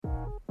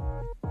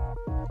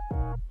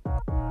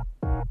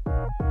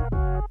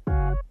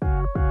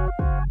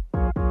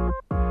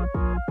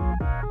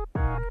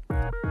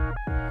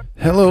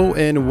Hello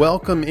and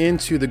welcome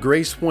into the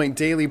Grace Point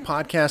Daily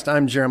Podcast.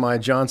 I'm Jeremiah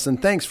Johnson.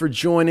 Thanks for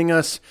joining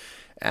us.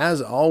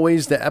 As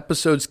always, the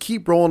episodes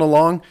keep rolling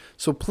along,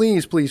 so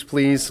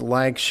please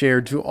like,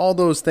 share, do all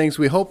those things.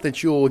 We hope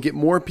that you will get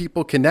more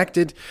people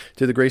connected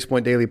to the Grace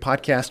Point Daily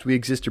Podcast. We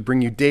exist to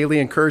bring you daily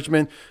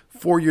encouragement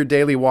for your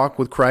daily walk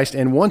with Christ,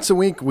 and once a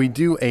week we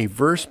do a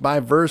verse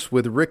by verse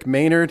with Rick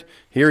Maynard.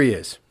 Here he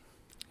is.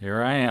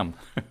 Here I am.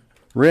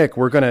 Rick,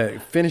 we're going to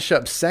finish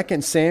up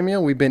 2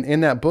 Samuel. We've been in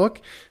that book.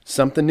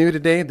 Something new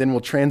today. Then we'll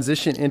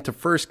transition into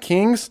 1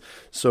 Kings.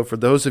 So for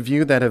those of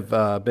you that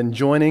have been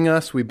joining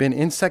us, we've been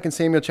in 2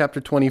 Samuel chapter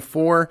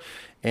 24,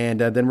 and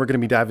then we're going to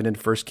be diving into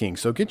 1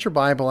 Kings. So get your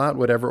Bible out,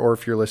 whatever, or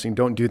if you're listening,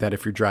 don't do that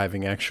if you're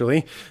driving,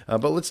 actually.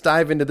 But let's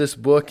dive into this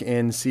book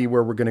and see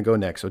where we're going to go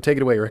next. So take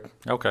it away, Rick.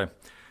 Okay.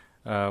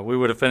 We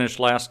would have finished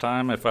last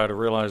time if I'd have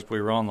realized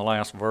we were on the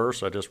last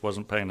verse. I just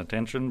wasn't paying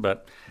attention.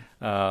 But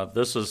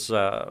this is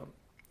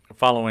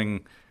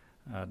following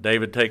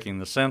David taking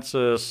the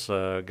census,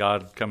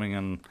 God coming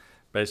and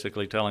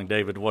basically telling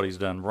David what he's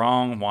done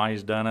wrong, why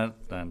he's done it,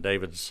 and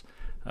David's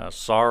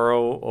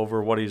sorrow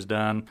over what he's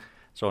done.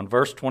 So in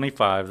verse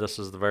 25, this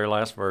is the very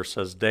last verse,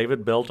 says,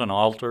 David built an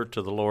altar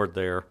to the Lord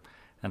there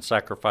and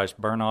sacrificed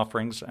burnt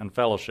offerings and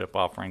fellowship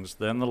offerings.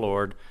 Then the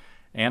Lord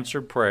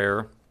answered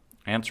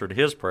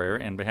his prayer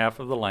in behalf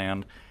of the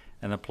land,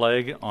 and the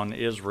plague on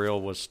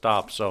Israel was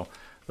stopped. So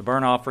the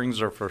burnt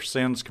offerings are for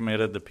sins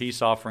committed. The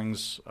peace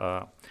offerings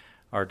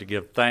are to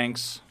give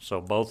thanks. So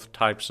both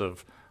types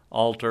of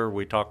altar.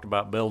 We talked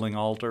about building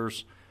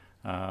altars.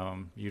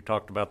 You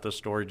talked about this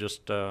story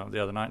just the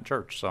other night in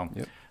church. So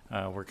yep.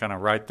 We're kind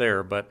of right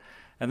there.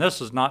 And this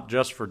is not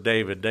just for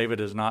David.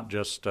 David is not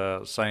just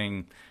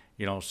saying,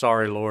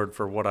 sorry, Lord,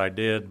 for what I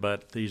did,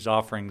 but these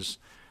offerings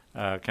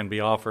can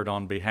be offered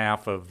on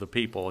behalf of the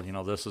people.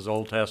 This is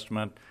Old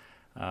Testament.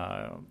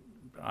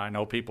 I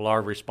know people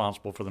are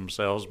responsible for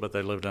themselves, but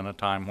they lived in a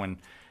time when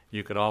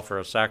you could offer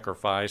a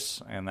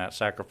sacrifice, and that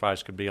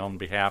sacrifice could be on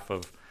behalf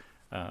of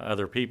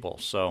other people.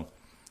 So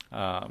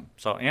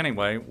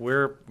anyway,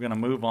 we're going to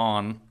move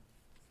on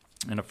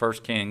into 1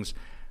 Kings.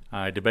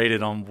 I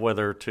debated on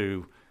whether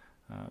to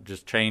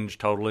just change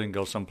totally and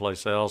go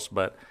someplace else,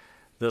 but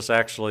this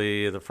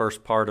actually, the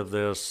first part of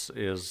this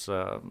is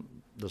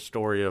the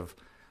story of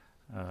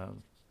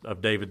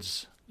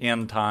David's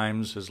end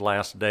times, his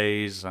last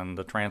days, and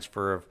the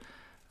transfer of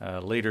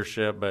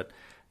leadership. But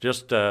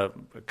just a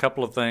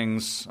couple of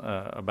things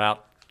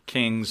about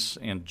kings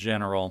in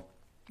general.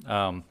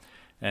 And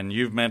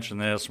you've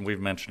mentioned this, and we've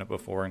mentioned it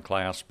before in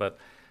class, but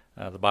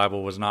the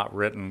Bible was not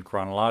written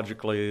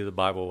chronologically. The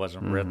Bible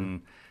wasn't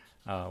written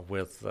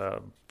with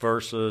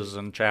verses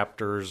and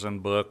chapters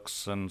and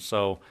books. And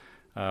so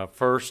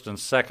 1st and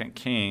 2nd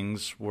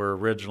Kings were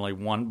originally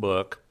one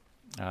book.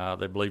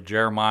 They believe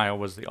Jeremiah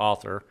was the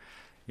author.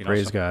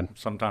 Praise God.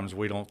 Sometimes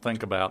we don't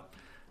think about,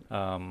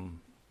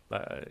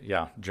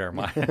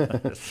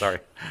 Jeremiah. Sorry,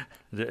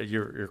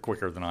 you're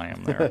quicker than I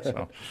am there.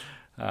 So,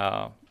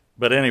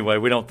 but anyway,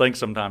 we don't think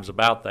sometimes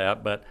about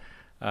that. But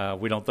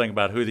we don't think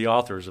about who the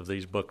authors of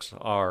these books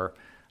are.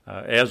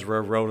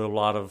 Ezra wrote a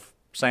lot of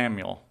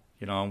Samuel.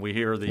 And we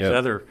hear these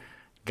other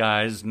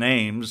guys'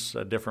 names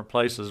at different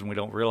places, and we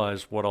don't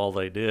realize what all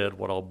they did,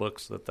 what all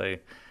books that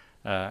they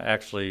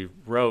actually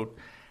wrote.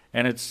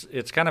 And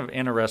it's kind of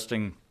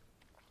interesting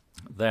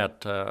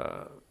that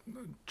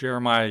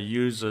Jeremiah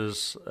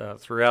uses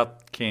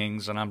throughout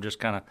Kings, and I'm just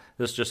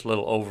this is just a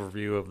little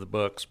overview of the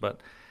books, but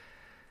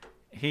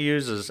he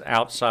uses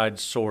outside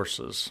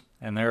sources.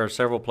 And there are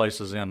several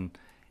places in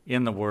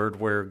the Word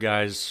where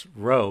guys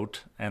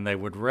wrote, and they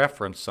would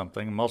reference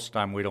something. Most of the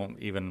time we don't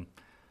even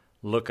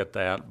look at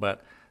that,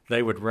 but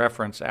they would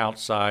reference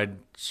outside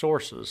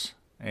sources.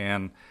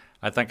 And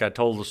I think I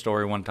told the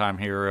story one time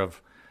here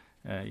of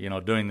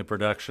doing the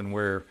production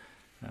where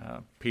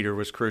Peter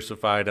was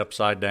crucified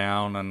upside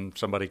down, and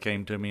somebody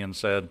came to me and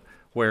said,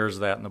 where's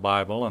that in the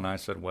Bible? And I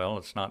said, well,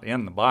 it's not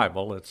in the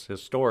Bible, it's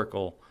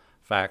historical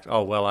fact.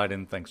 Oh, well, I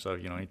didn't think so.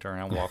 He turned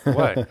around and walked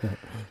away.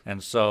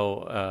 And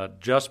so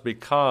just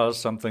because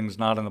something's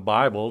not in the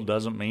Bible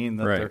doesn't mean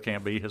that there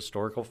can't be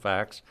historical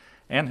facts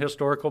and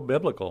historical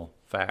biblical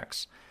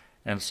facts.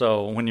 And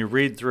so when you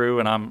read through,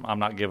 and I'm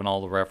not giving all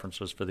the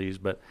references for these,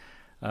 but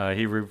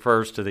he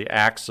refers to the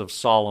Acts of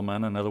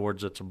Solomon. In other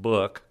words, it's a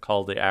book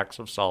called the Acts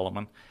of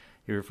Solomon.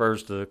 He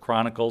refers to the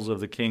Chronicles of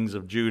the Kings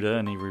of Judah,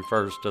 and he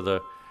refers to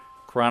the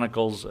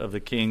Chronicles of the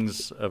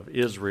Kings of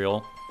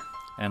Israel.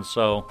 And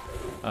so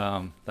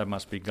that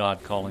must be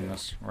God calling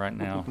us right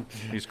now.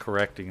 He's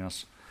correcting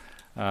us.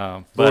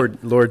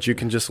 Lord, you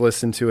can just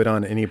listen to it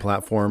on any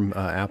platform,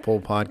 Apple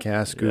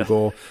Podcasts,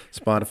 Google,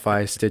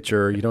 Spotify,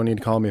 Stitcher. You don't need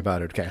to call me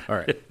about it. Okay, all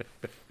right.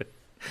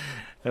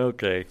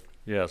 Okay.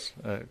 Yes,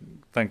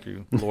 thank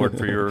you, Lord,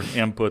 for your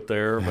input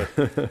there.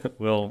 But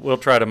we'll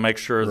try to make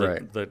sure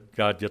that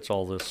God gets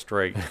all this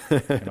straight.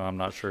 I'm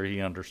not sure he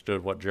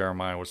understood what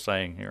Jeremiah was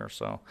saying here.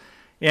 So,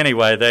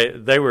 anyway,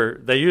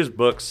 they used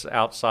books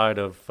outside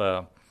of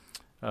the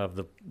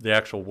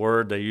actual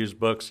Word. They used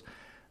books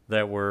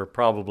that were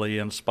probably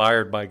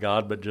inspired by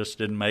God, but just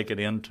didn't make it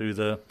into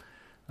the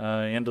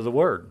into the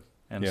Word.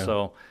 And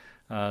so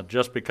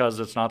just because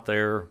it's not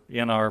there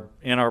in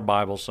our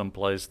Bible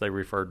someplace, they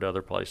referred to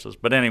other places.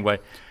 But anyway,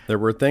 there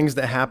were things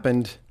that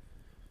happened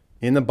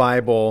in the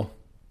Bible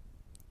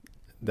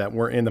that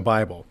weren't in the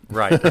Bible.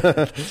 Right.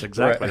 That's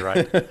exactly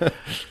right.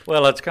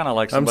 Well, it's kind of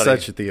like somebody. I'm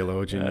such a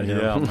theologian.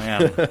 Yeah,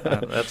 man.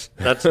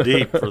 That's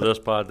deep for this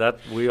pod.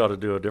 We ought to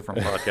do a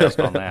different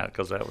podcast on that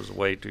because that was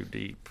way too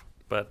deep.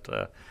 But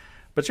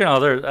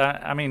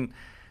I mean,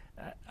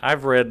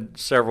 I've read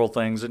several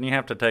things, and you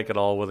have to take it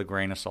all with a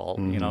grain of salt.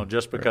 Mm-hmm.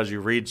 Just because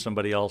you read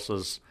somebody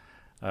else's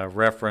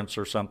reference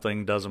or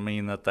something doesn't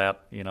mean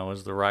that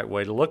is the right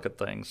way to look at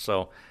things.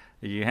 So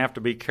you have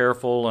to be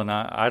careful, and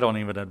I don't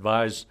even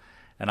advise.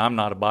 And I'm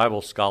not a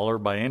Bible scholar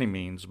by any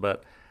means,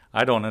 but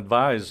I don't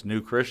advise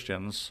new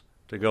Christians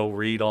to go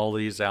read all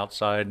these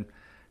outside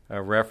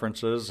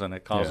references, and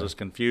it causes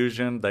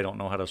confusion. They don't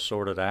know how to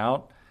sort it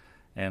out.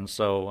 And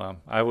so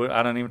I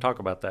don't even talk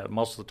about that.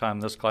 Most of the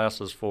time this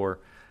class is for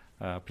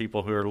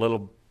people who are a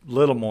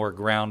little more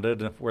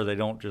grounded, where they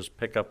don't just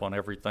pick up on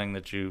everything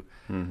that you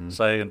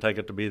say and take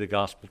it to be the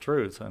gospel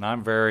truth. And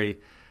I'm very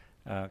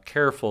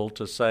careful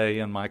to say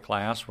in my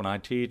class when I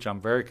teach, I'm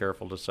very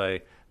careful to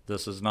say,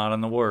 this is not in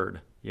the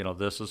Word.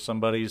 This is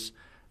somebody's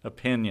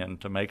opinion,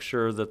 to make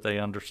sure that they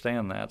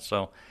understand that.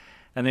 So,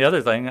 and the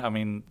other thing, I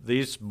mean,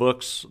 these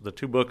books, the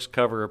two books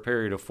cover a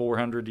period of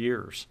 400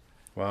 years.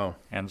 Wow.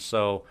 And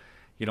so,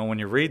 when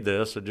you read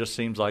this, it just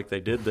seems like they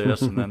did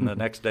this, and then the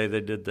next day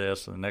they did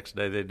this, and the next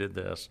day they did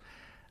this.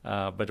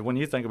 But when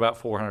you think about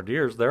 400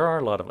 years, there are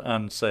a lot of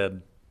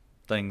unsaid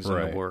things in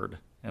the Word.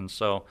 And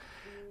so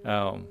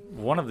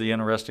one of the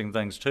interesting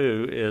things,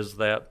 too, is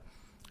that,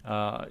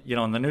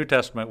 in the New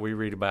Testament we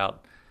read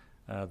about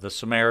the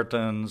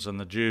Samaritans and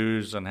the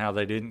Jews and how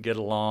they didn't get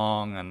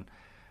along,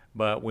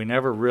 but we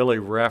never really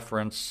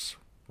reference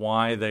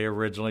why they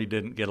originally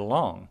didn't get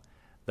along.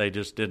 They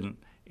just didn't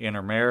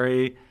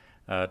intermarry.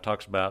 It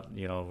talks about,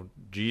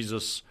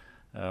 Jesus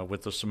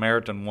with the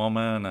Samaritan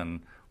woman,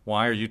 and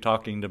why are you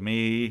talking to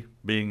me,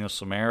 being a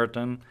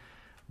Samaritan?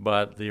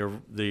 But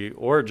the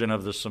origin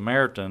of the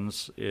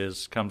Samaritans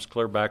comes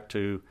clear back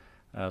to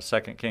 2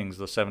 Kings,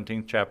 the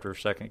 17th chapter of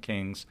 2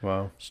 Kings.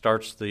 Wow.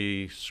 Starts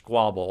the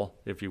squabble,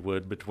 if you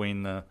would,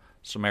 between the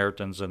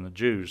Samaritans and the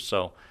Jews.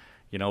 So,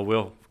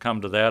 we'll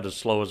come to that as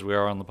slow as we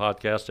are on the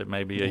podcast. It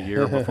may be a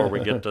year before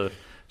we get to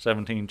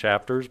 17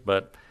 chapters,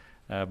 but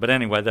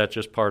anyway, that's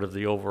just part of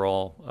the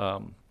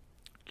overall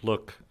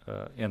look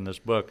in this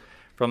book.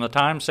 From the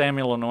time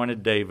Samuel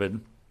anointed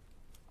David,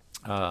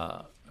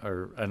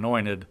 or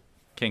anointed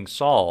King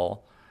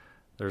Saul,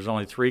 there's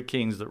only 3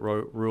 kings that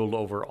ruled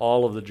over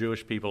all of the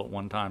Jewish people at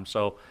one time.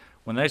 So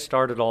when they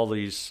started all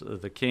these,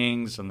 the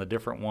kings and the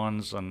different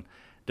ones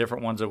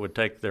that would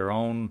take their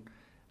own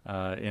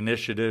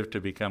initiative to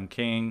become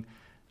king,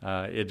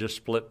 it just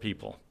split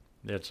people.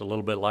 It's a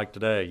little bit like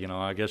today.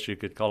 I guess you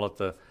could call it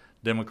the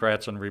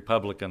Democrats and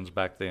Republicans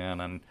back then.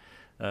 And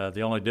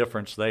the only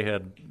difference they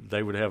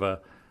would have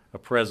a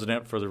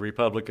president for the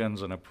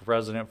Republicans and a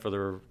president for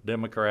the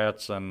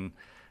Democrats, and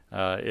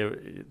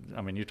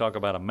you talk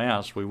about a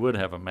mess. We would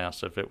have a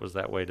mess if it was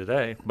that way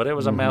today, but it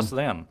was a mess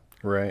then.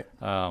 Right.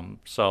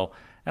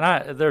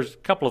 There's a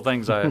couple of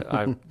things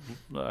I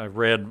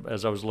read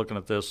as I was looking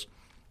at this,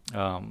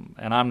 and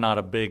I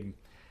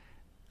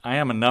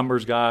am a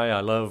numbers guy.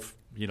 I love,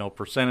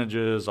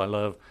 percentages. I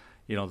love,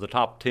 the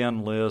top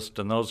 10 list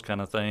and those kind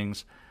of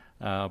things,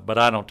 but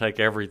I don't take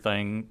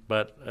everything.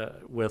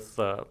 But with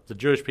the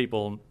Jewish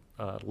people,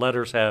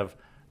 letters have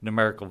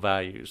numerical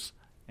values,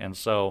 and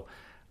so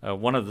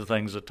one of the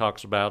things it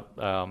talks about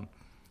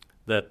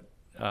that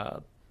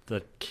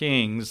the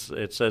kings,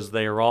 it says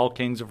they are all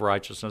kings of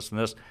righteousness. And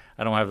this,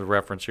 I don't have the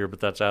reference here, but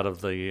that's out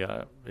of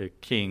the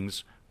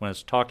Kings when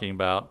it's talking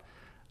about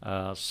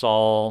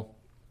Saul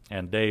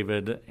and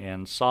David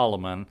and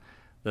Solomon,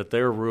 that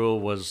their rule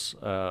was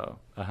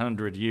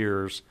 100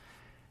 years.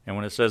 And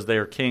when it says they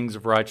are kings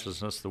of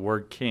righteousness, the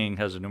word king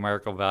has a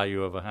numerical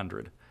value of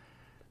 100.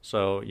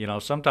 So,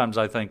 sometimes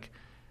I think,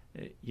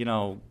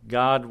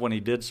 God, when he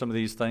did some of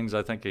these things,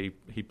 I think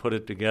he put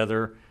it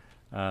together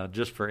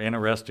just for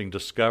interesting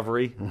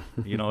discovery.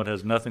 It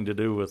has nothing to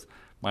do with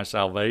my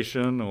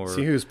salvation or...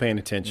 See who's paying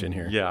attention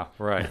here. Yeah,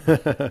 right.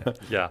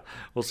 Yeah,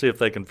 we'll see if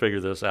they can figure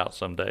this out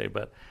someday.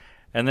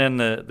 And then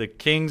the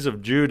kings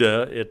of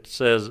Judah, it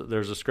says,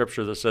 there's a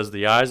scripture that says,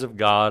 the eyes of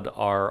God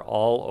are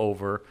all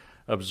over,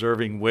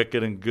 observing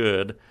wicked and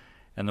good.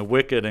 And the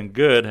wicked and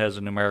good has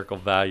a numerical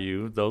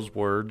value, those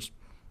words,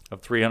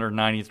 of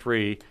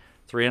 393.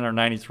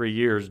 393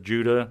 years.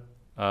 Judah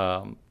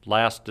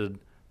lasted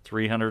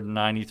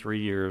 393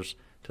 years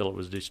till it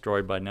was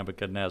destroyed by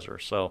Nebuchadnezzar.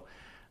 So,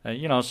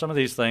 some of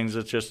these things,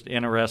 it's just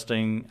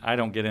interesting. I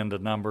don't get into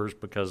numbers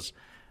because,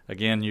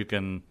 again, you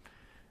can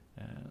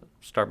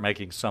start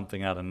making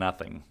something out of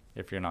nothing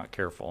if you're not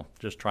careful.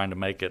 Just trying to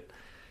make it,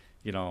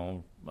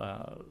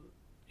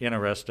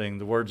 interesting.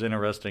 The word's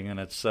interesting in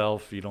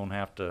itself. You don't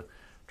have to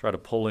try to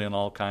pull in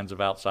all kinds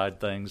of outside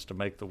things to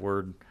make the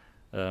word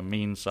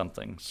mean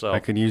something. So I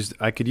could use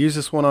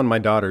this one on my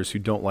daughters who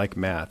don't like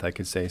math. I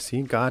could say,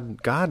 see,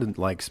 God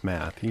likes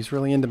math. He's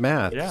really into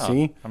math. yeah,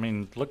 See? I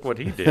mean, look what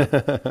he did.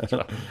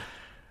 So,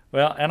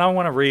 well, and I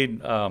want to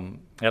read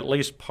at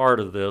least part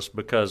of this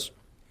because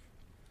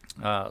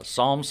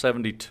Psalm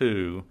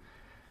 72,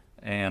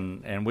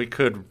 and we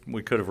could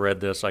have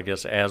read this, I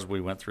guess, as we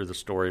went through the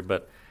story,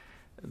 but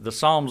the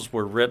Psalms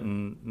were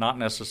written not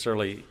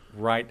necessarily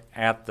right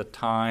at the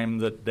time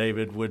that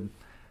David would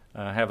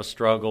have a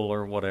struggle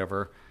or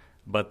whatever,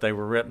 but they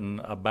were written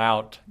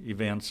about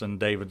events in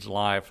David's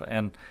life.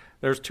 And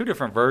there's two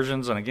different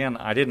versions, and again,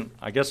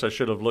 I guess I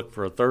should have looked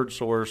for a third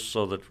source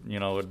so that,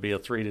 it'd be a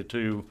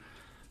 3-2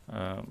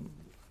 a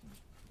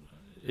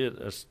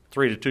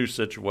 3-2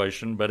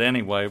 situation. But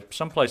anyway,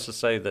 some places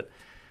say that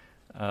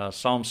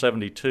Psalm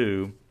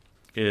 72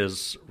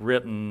 is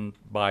written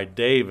by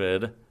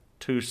David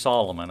to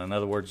Solomon, in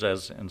other words,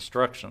 as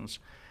instructions.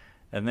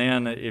 And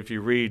then if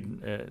you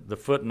read the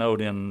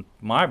footnote in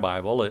my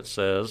Bible, it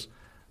says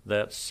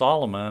that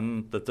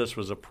that this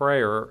was a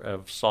prayer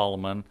of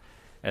Solomon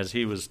as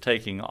he was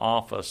taking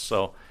office.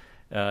 So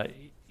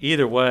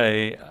either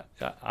way,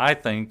 I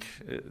think,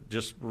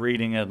 just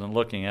reading it and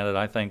looking at it,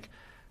 I think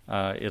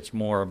it's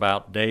more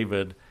about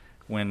David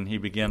when he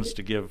begins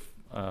to give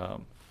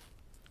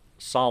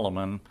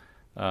Solomon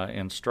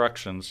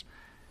instructions.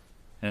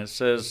 And it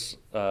says,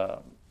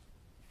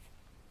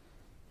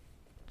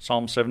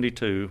 Psalm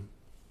 72,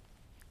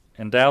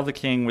 "Endow the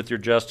king with your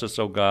justice,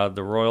 O God,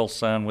 the royal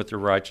son with your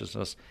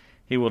righteousness.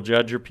 He will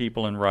judge your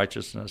people in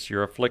righteousness,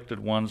 your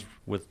afflicted ones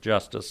with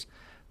justice.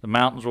 The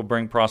mountains will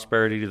bring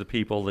prosperity to the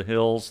people, the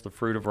hills the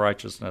fruit of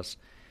righteousness.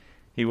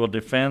 He will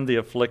defend the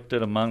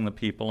afflicted among the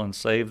people and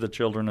save the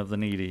children of the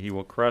needy. He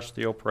will crush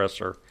the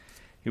oppressor.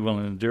 He will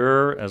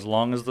endure as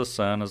long as the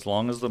sun, as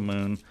long as the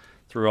moon,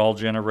 through all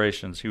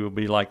generations. He will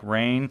be like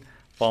rain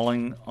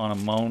falling on a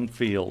mown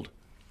field,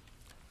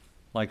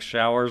 like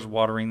showers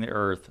watering the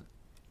earth.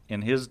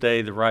 In his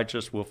day the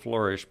righteous will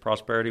flourish.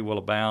 Prosperity will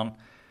abound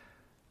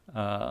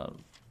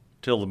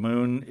till the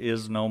moon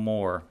is no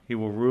more. He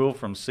will rule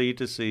from sea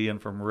to sea and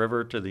from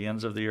river to the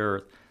ends of the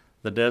earth.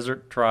 The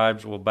desert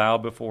tribes will bow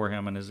before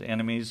him, and his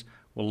enemies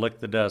will lick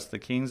the dust. The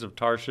kings of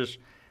Tarshish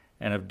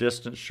and of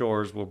distant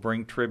shores will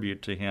bring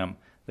tribute to him.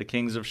 The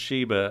kings of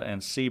Sheba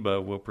and Seba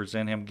will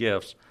present him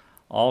gifts.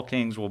 All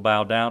kings will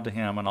bow down to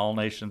him, and all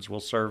nations will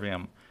serve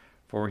him.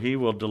 For he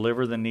will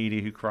deliver the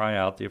needy who cry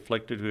out, the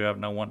afflicted who have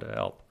no one to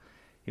help.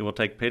 He will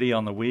take pity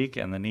on the weak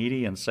and the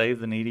needy and save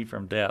the needy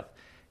from death.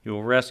 He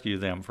will rescue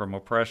them from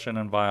oppression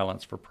and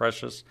violence, for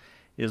precious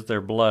is their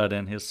blood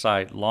in his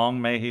sight.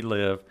 Long may he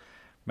live.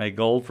 May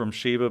gold from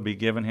Sheba be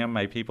given him.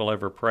 May people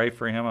ever pray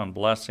for him and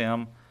bless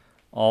him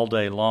all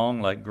day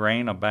long. Let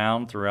grain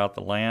abound throughout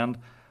the land.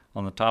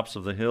 On the tops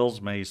of the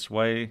hills may it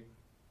sway.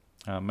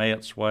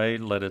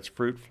 Let its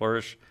fruit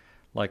flourish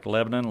like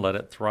Lebanon. Let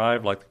it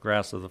thrive like the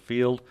grass of the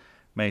field.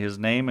 May his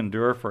name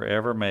endure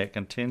forever. May it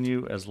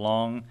continue as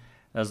long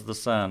as the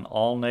sun.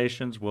 All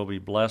nations will be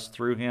blessed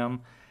through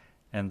him,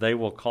 and they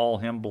will call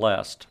him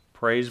blessed.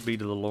 Praise be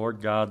to the Lord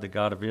God, the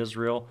God of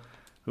Israel,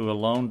 who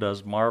alone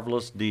does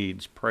marvelous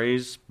deeds.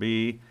 Praise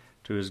be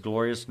to his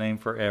glorious name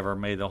forever.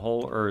 May the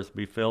whole earth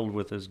be filled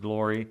with his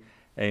glory.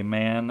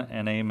 Amen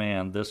and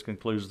amen. This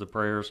concludes the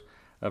prayers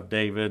of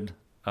David,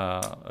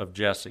 of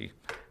Jesse.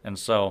 And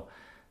so,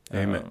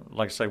 Amen.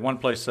 Like I say, one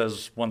place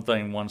says one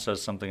thing, one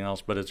says something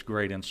else, but it's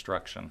great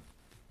instruction.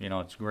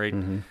 It's great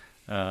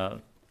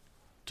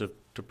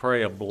to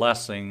pray a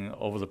blessing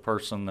over the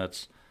person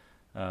that's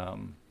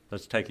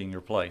taking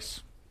your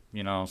place.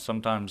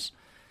 Sometimes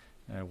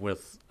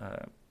with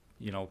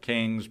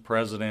kings,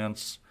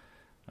 presidents,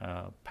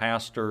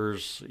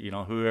 pastors,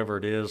 whoever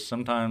it is,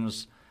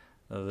 sometimes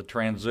the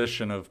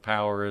transition of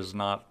power is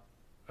not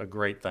a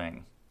great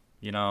thing.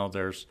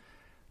 There's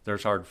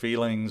hard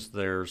feelings.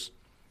 There's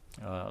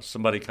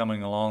somebody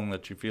coming along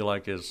that you feel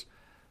like is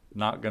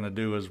not going to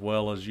do as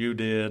well as you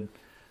did.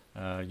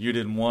 You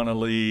didn't want to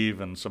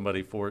leave, and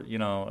somebody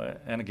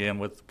and again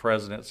with the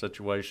president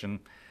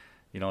situation,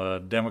 a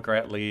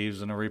Democrat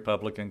leaves and a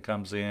Republican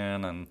comes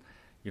in, and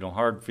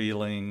hard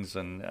feelings.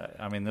 And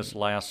I mean, this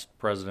last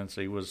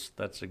presidency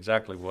that's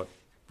exactly what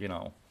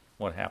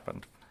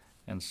happened.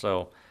 And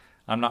so,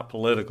 I'm not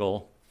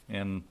political,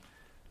 and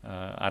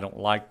I don't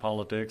like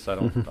politics. I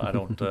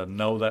don't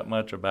know that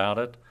much about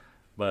it,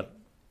 but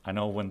I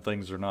know when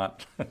things are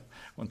not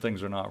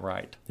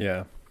right.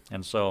 Yeah.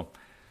 And so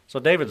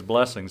David's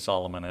blessing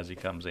Solomon as he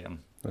comes in.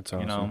 That's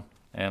awesome.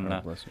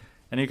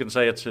 And you can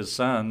say it's his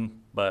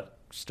son, but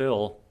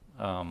still,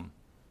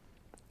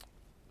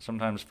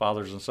 sometimes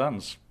fathers and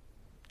sons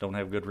don't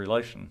have good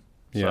relation.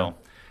 Yeah.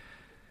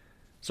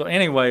 So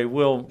anyway,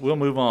 we'll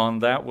move on.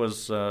 That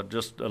was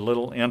just a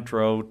little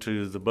intro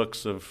to the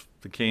books of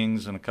the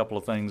Kings and a couple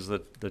of things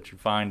that you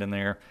find in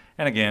there.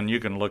 And again, you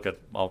can look at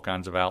all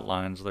kinds of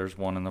outlines. There's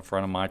one in the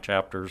front of my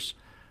chapters.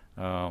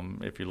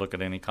 If you look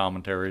at any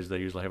commentaries, they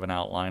usually have an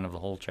outline of the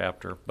whole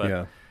chapter.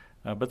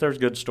 But there's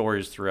good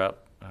stories throughout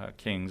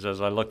Kings.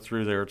 As I look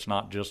through there, it's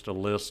not just a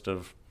list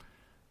of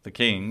the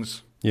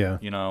kings. Yeah.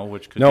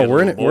 Which could No, get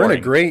we're in little a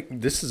boring.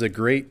 great. This is a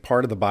great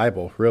part of the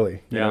Bible,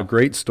 really. Yeah.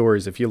 Great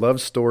stories. If you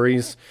love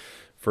stories,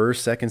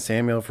 First, Second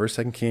Samuel, First,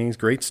 Second Kings,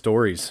 great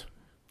stories.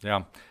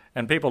 Yeah,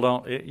 and people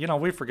don't.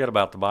 We forget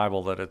about the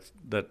Bible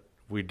that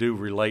we do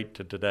relate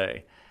to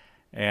today.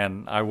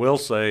 And I will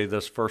say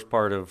this first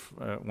part of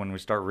when we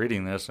start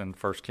reading this in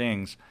First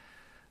Kings,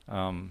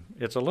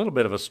 it's a little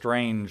bit of a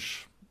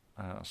strange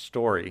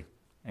story,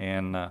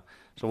 and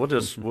so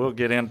we'll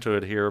get into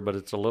it here. But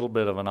it's a little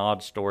bit of an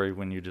odd story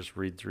when you just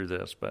read through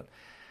this. But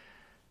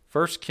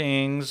 1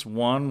 Kings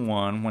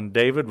 1:1, when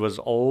David was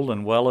old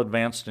and well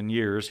advanced in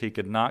years, he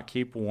could not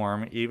keep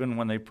warm even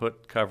when they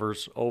put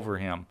covers over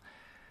him.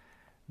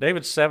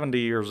 David's 70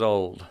 years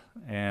old,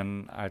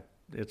 and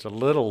it's a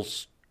little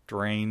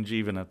strange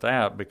even at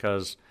that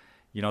because,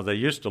 they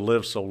used to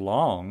live so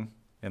long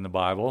in the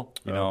Bible,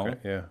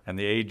 and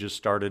the ages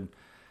started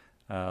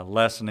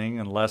lessening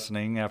and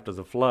lessening after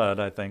the flood,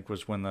 I think,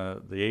 was when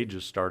the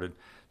ages started.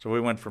 So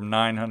we went from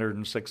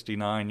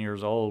 969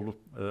 years old,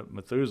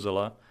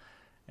 Methuselah,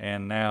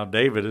 and now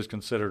David is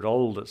considered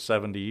old at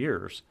 70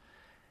 years.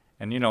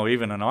 And,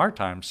 even in our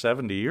time,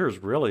 70 years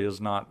really is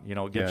not,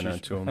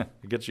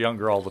 it gets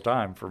younger all the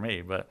time for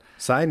me. But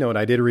side note,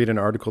 I did read an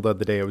article the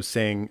other day. It was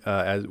saying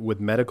as with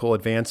medical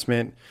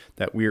advancement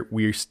that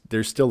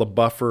there's still a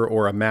buffer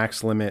or a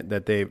max limit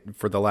that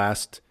for the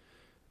last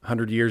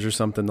 100 years or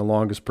something, the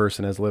longest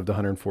person has lived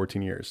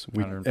 114 years.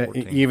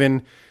 114.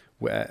 Even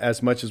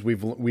as much as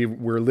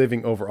we're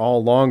living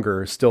overall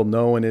longer, still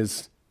no one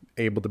is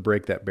able to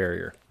break that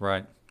barrier.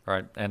 Right.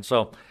 And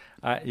so,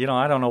 I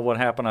don't know what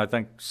happened. I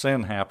think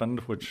sin happened,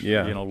 which,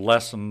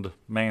 lessened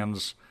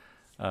man's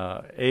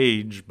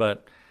age.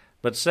 But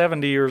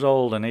 70 years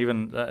old, and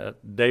even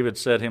David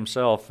said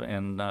himself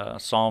in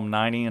Psalm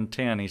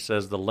 90:10, he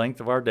says, the length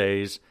of our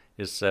days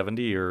is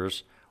 70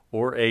 years,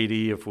 or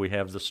 80 if we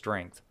have the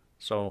strength.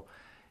 So,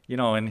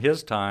 in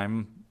his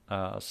time,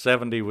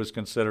 70 was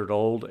considered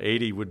old.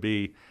 80 would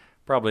be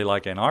probably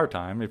like in our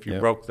time. If you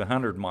broke the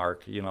 100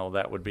 mark,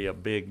 that would be a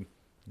big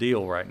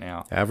deal right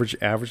now. Average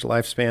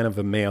lifespan of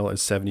a male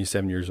is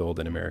 77 years old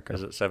in America.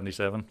 Is it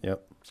 77?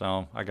 Yep.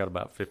 So I got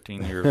about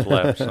 15 years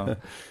left. So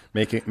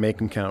make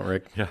them count,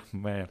 Rick. Yeah,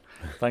 man.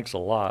 Thanks a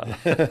lot.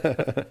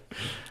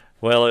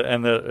 Well,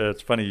 and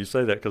it's funny you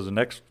say that because the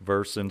next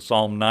verse in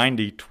Psalm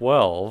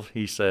 90:12,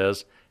 he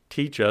says,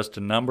 teach us to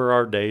number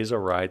our days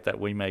aright that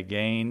we may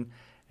gain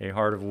a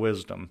heart of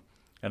wisdom.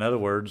 In other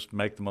words,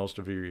 make the most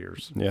of your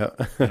years. Yeah.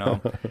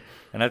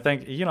 And I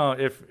think,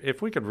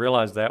 if we could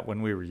realize that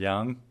when we were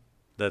young,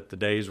 that the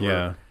days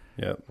were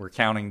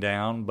counting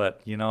down.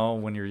 But,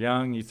 when you're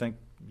young, you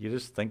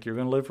just think you're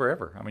going to live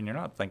forever. I mean, you're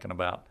not thinking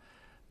about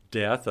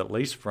death, at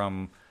least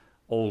from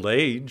old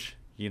age.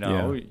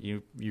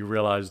 You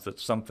realize that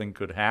something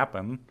could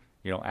happen,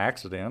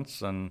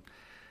 accidents.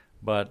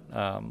 But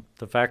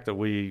the fact that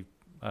we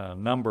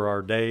number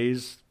our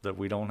days, that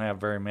we don't have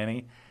very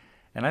many.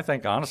 And I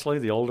think, honestly,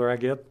 the older I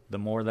get, the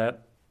more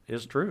that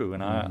is true.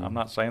 And I'm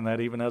not saying that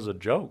even as a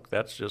joke.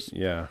 That's just,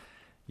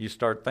 you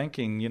start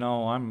thinking,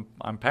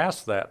 I'm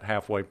past that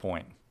halfway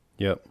point.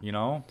 Yep.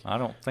 I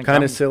don't think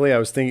kind of silly. I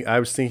was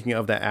thinking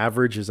of the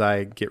average as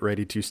I get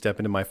ready to step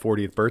into my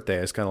 40th birthday.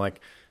 It's kind of like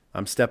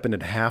I'm stepping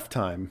at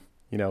halftime.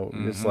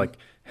 It's like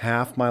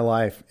half my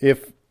life.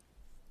 If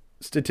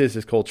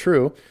statistics hold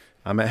true,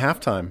 I'm at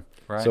halftime.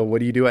 Right. So what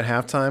do you do at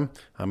halftime?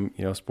 I'm,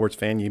 a sports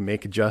fan. You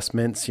make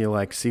adjustments. You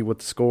see what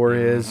the score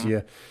is.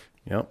 So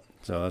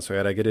that's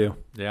what I could do.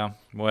 Yeah.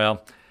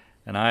 Well,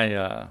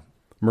 and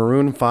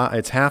Maroon 5.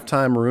 It's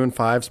halftime. Maroon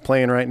 5's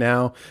playing right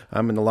now.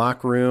 I'm in the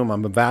locker room.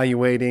 I'm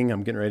evaluating.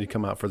 I'm getting ready to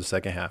come out for the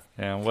second half.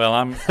 Yeah. Well,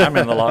 I'm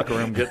in the locker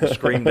room getting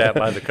screamed at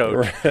by the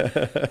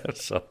coach.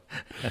 So.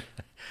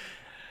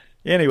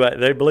 Anyway,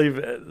 they believe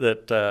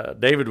that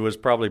David was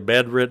probably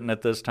bedridden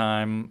at this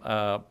time,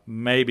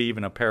 maybe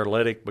even a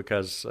paralytic,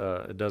 because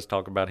it does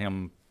talk about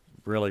him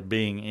really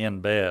being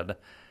in bed.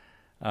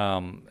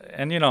 And,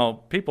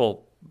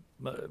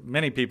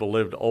 many people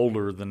lived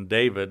older than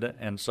David,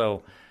 and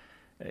so,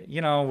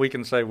 we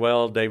can say,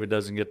 well, David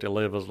doesn't get to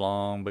live as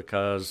long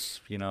because,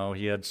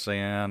 he had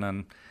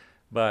sin.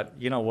 But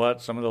you know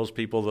what? Some of those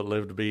people that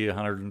lived to be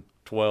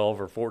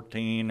 112 or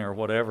 14 or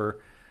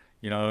whatever,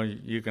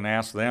 you can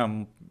ask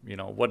them,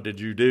 what did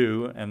you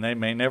do? And they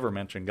may never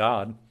mention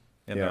God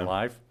in their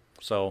life.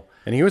 So,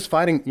 and he was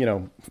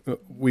fighting,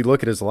 we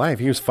look at his life,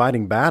 he was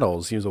fighting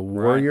battles. He was a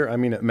warrior. Right. I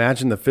mean,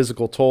 imagine the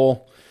physical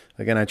toll.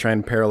 Again, I try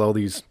and parallel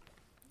these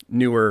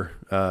newer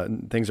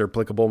things that are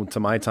applicable to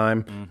my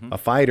time. Mm-hmm. A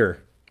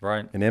fighter,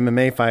 right? An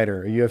MMA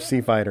fighter, a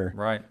UFC fighter.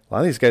 Right. A lot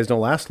of these guys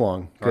don't last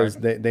long because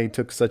they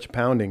took such a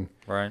pounding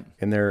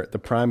in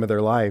the prime of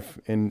their life.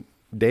 And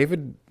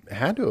David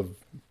had to have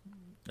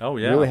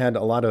really had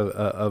a lot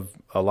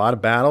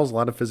of battles, a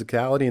lot of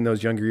physicality in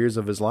those younger years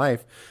of his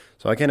life.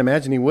 So I can't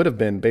imagine he would have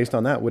been, based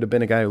on that, would have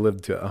been a guy who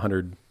lived to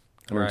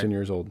 110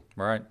 years old.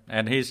 Right.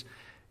 And he's,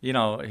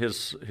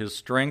 his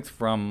strength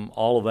from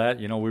all of that,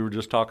 we were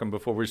just talking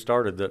before we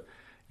started that,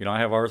 I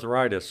have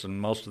arthritis,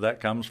 and most of that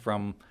comes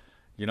from,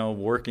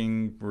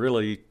 working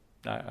really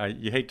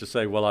you hate to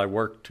say, well, I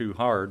worked too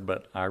hard,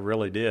 but I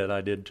really did.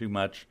 I did too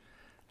much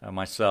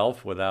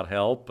myself without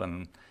help,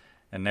 and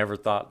never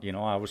thought,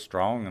 I was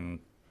strong and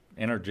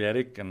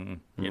energetic,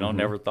 and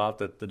never thought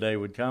that the day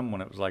would come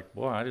when it was like,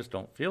 boy, I just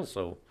don't feel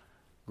so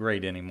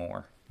great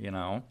anymore,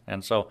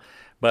 And so,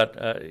 but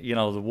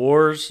the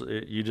wars.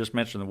 You just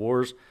mentioned the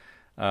wars.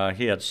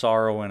 He had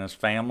sorrow in his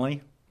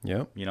family.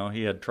 Yeah.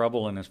 He had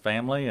trouble in his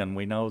family, and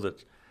we know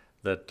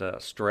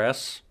that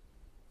stress,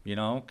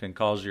 can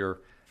cause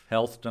your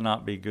health to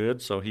not be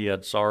good. So he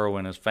had sorrow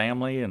in his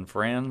family and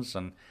friends,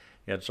 and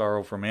he had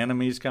sorrow from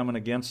enemies coming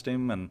against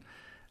him. And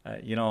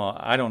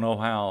I don't know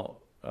how.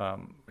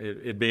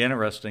 It'd be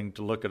interesting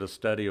to look at a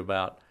study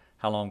about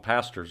how long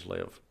pastors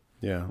live.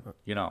 Yeah.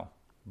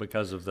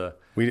 Because of the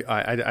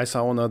I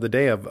saw one the other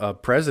day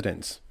of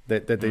presidents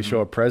that they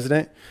show a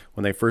president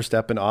when they first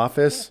step in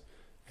office,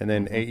 and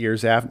then 8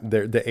 years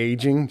after the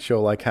aging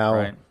show like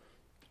how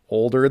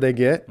older they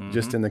get,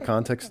 just in the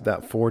context of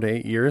that 4 to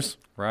 8 years,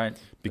 right?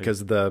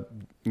 Because of the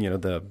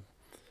the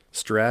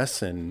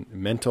stress and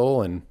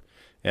mental and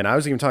I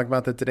was even talking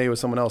about that today with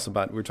someone else we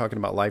were talking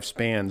about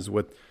lifespans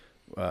with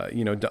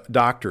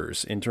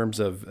doctors in terms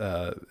of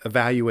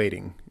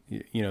evaluating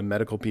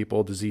medical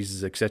people,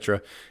 diseases,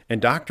 etc. And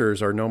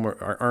doctors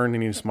aren't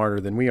any smarter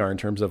than we are in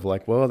terms of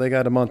like, well, they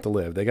got a month to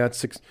live. They got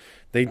 6.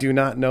 They do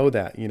not know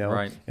that,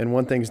 Right. And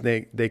one thing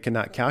they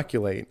cannot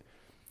calculate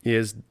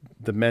is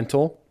the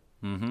mental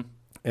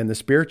and the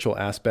spiritual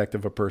aspect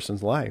of a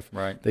person's life.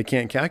 Right. They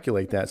can't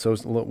calculate that. So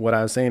what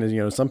I was saying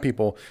is, some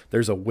people,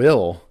 there's a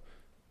will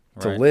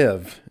to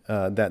live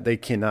that they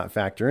cannot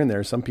factor in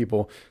there. Some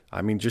people,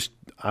 just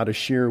out of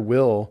sheer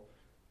will,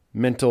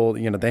 mental,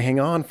 they hang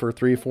on for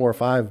 3, 4,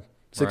 5,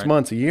 6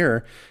 months, a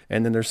year.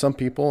 And then there's some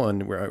people,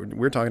 and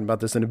we're talking about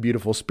this in a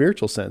beautiful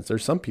spiritual sense.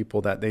 There's some people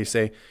that they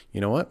say,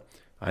 you know what?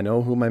 I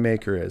know who my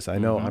maker is. I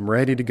know I'm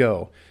ready to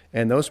go.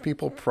 And those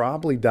people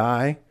probably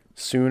die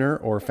sooner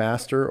or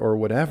faster or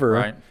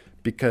whatever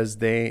because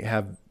they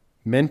have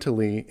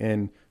mentally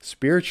and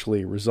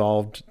spiritually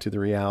resolved to the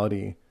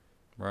reality.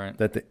 Right.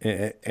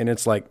 And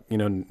it's like,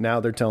 now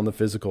they're telling the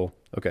physical,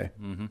 okay,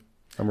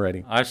 I'm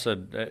ready. I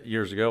said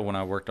years ago when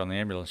I worked on the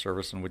ambulance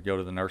service and would go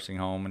to the nursing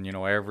home, and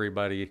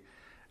everybody,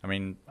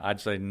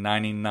 I'd say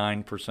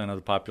 99% of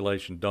the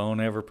population,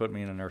 don't ever put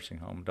me in a nursing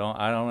home.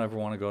 I don't ever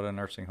want to go to a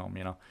nursing home,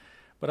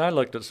 But I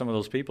looked at some of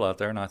those people out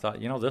there and I thought,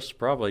 this is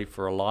probably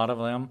for a lot of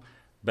them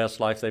best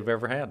life they've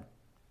ever had.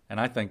 And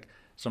I think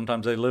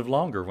sometimes they live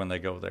longer when they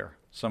go there.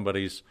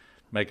 Somebody's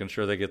making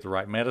sure they get the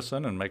right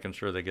medicine and making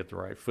sure they get the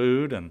right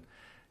food and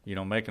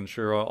making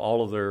sure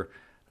all of their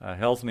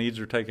health needs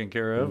are taken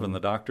care of, and the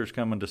doctor's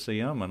coming to see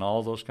them, and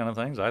all those kind of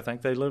things. I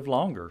think they live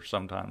longer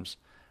sometimes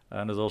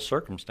under those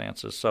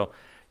circumstances. So,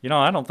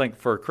 I don't think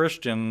for a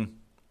Christian,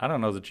 I don't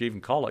know that you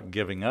even call it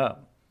giving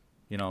up,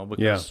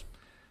 because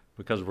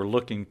we're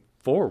looking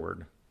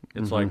forward.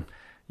 It's like,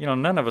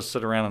 none of us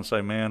sit around and say,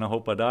 man, I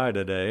hope I die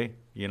today.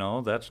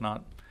 That's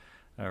not,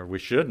 or we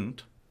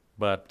shouldn't.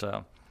 But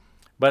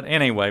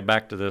anyway,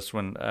 back to this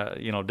one.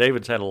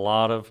 David's had a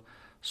lot of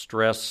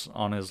stress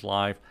on his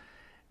life,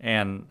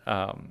 and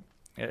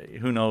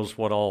who knows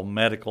what all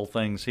medical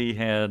things he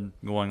had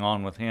going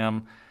on with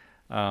him.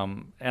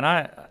 And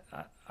I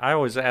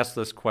always ask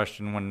this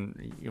question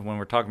when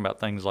we're talking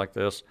about things like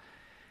this.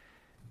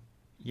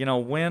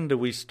 When do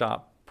we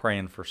stop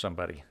praying for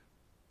somebody?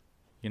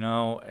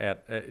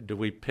 Do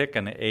we pick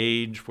an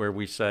age where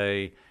we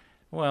say,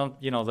 well,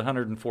 the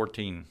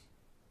 114,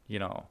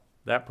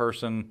 that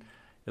person,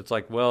 it's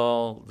like,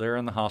 well, they're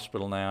in the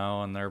hospital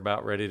now and they're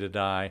about ready to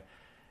die.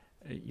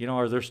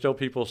 Are there still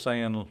people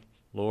saying,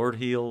 Lord,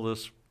 heal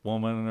this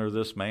woman or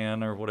this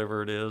man or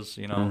whatever it is,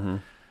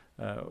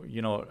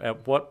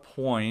 at what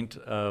point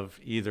of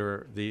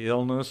either the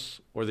illness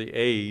or the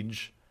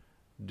age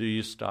do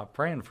you stop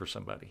praying for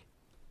somebody?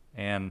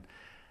 And,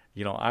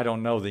 I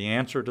don't know the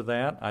answer to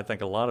that. I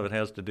think a lot of it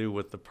has to do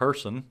with the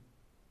person,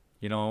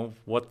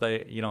 what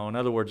they, in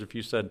other words, if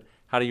you said,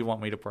 how do you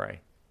want me to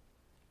pray?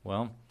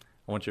 Well,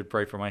 I want you to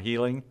pray for my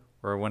healing,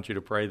 or I want you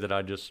to pray that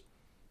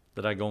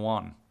I go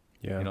on.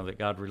 Yeah. That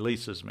God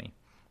releases me.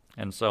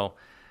 And so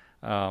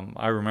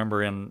I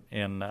remember in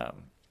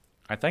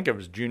I think it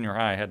was junior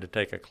high, I had to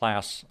take a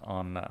class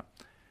on,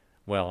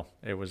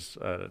 it was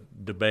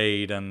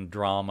debate and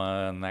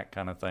drama and that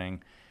kind of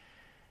thing.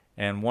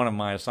 And one of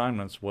my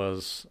assignments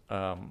was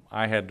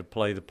I had to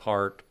play the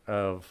part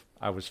of,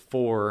 I was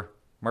for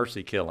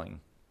mercy killing,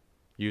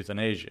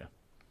 euthanasia.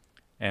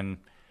 And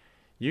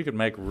you could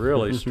make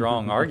really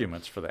strong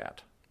arguments for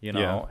that,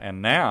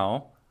 And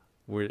now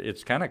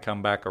it's kind of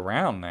come back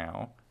around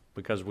now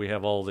because we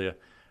have all the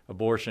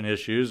abortion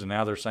issues, and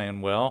now they're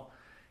saying, well,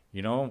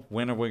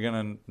 when are we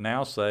going to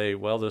now say,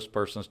 well, this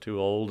person's too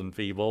old and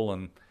feeble,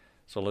 and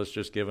so let's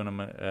just give them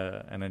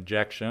an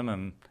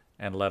injection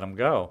and let them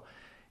go.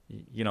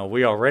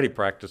 We already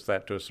practice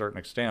that to a certain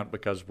extent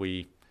because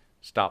we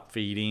stop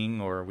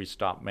feeding or we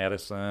stop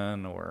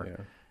medicine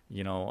or,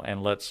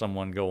 and let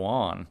someone go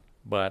on.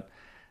 But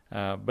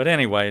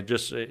anyway,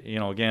 just,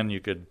 again, you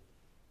could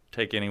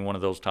take any one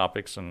of those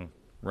topics and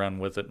run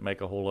with it and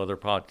make a whole other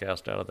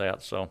podcast out of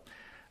that. So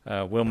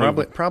we'll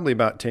move. Probably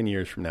about 10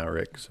 years from now,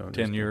 Rick. So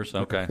 10 years?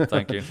 Okay,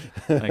 thank you.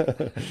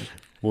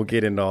 We'll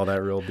get into all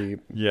that real deep.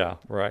 Yeah,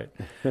 right.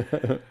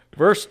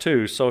 Verse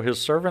 2, so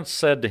his servants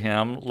said to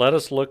him, let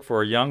us look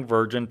for a young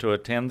virgin to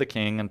attend the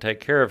king and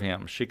take care of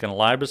him. She can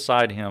lie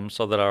beside him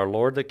so that our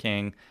lord the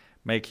king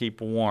may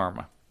keep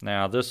warm.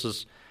 Now, this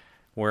is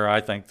where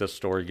I think this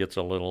story gets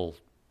a little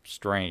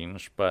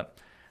strange, but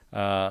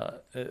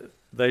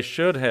they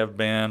should have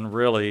been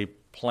really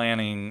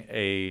planning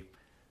a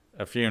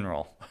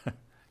funeral.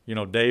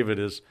 David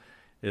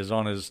is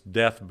on his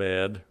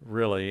deathbed,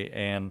 really,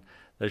 and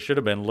they should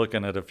have been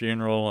looking at a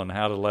funeral and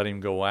how to let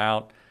him go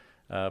out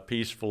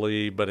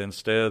peacefully, but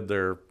instead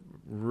they're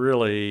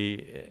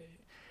really,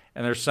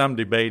 and there's some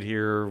debate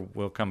here,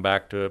 we'll come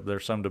back to it,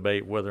 there's some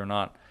debate whether or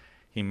not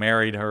he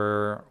married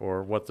her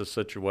or what the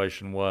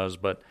situation was,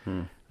 but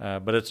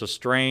it's a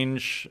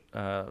strange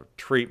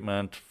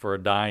treatment for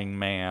a dying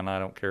man. I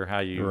don't care how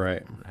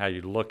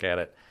you look at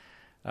it.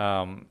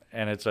 And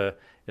it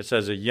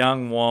says a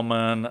young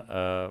woman,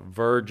 a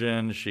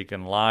virgin, she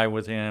can lie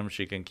with him,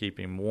 she can keep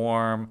him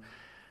warm.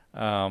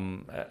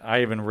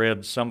 I even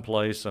read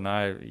someplace, and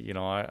I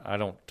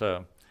don't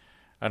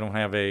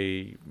have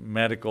a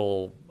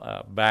medical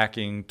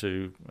backing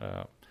to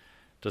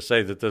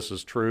say that this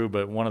is true,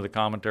 but one of the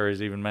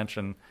commentaries even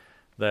mentioned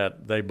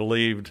that they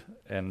believed,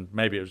 and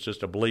maybe it was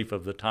just a belief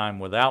of the time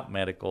without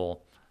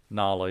medical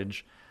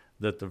knowledge,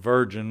 that the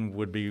virgin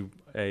would be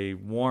a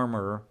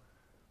warmer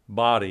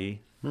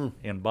body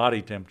in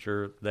body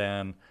temperature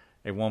than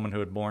a woman who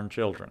had borne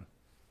children.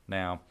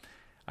 Now,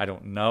 I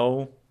don't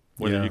know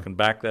whether you can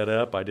back that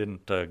up. I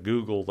didn't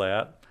Google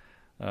that.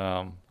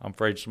 I'm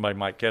afraid somebody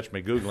might catch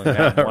me Googling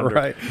that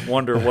and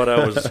wonder what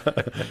I was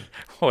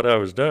what I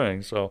was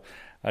doing. So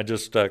I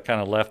just kind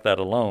of left that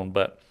alone.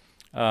 But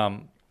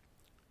and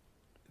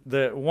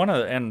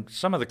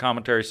some of the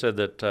commentary said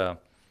that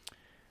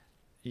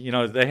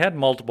they had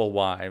multiple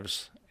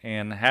wives,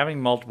 and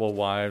having multiple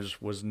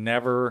wives was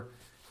never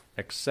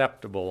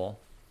acceptable.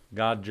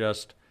 God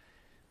just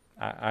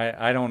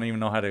I don't even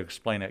know how to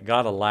explain it.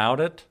 God allowed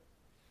it,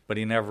 but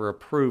he never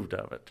approved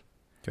of it.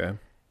 Okay.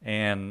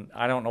 And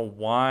I don't know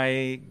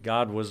why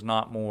God was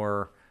not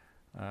more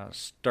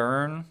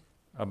stern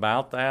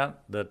about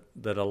that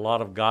a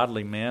lot of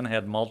godly men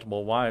had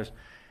multiple wives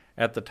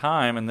at the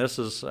time. And this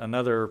is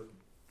another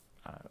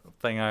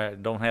thing I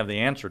don't have the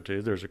answer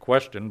to. There's a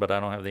question, but I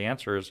don't have the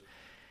answer.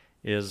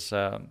 Is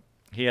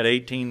he had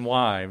 18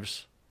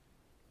 wives.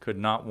 Could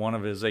not one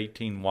of his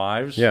 18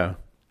 wives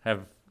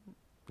have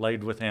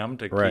laid with him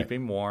to keep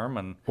him warm?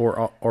 And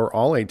or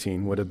all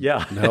 18 would have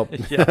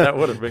helped. Yeah, that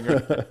would have been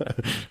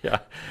good. Yeah,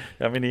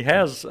 I mean, he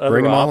has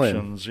other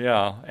options.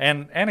 Yeah,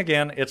 and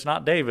again, it's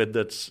not David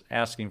that's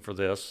asking for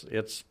this.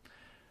 It's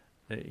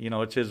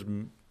it's his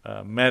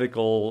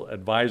medical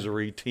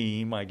advisory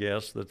team, I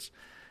guess,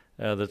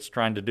 that's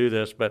trying to do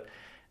this. But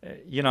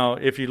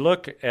if you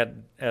look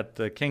at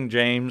the King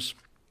James,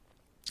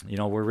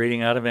 we're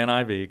reading out of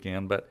NIV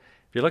again, but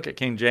if you look at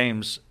King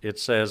James, it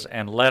says,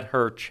 and let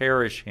her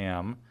cherish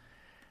him,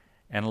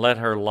 and let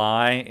her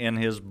lie in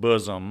his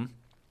bosom.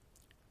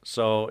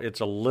 So it's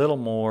a little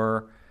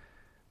more,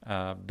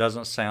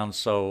 doesn't sound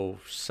so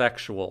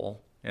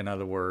sexual, in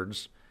other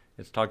words.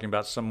 It's talking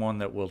about someone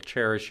that will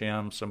cherish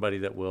him, somebody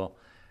that will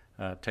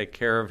take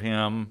care of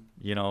him,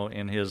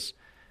 in his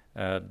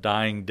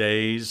dying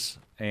days.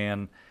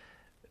 And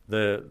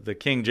the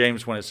King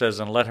James, when it says,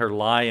 and let her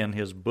lie in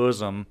his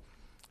bosom,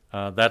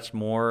 that's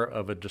more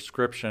of a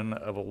description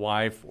of a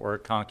wife or a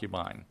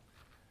concubine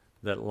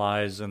that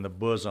lies in the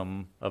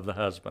bosom of the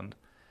husband.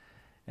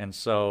 And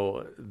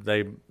so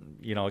they,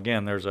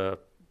 again, there's a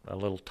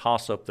little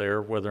toss-up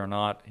there whether or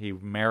not he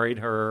married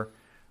her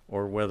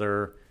or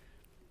whether,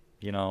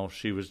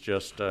 she was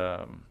just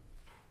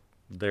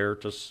there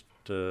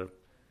to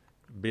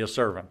be a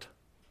servant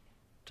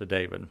to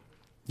David.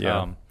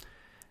 Yeah.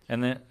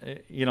 And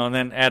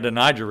then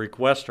Adonijah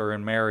requests her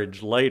in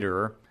marriage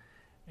later,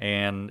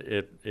 and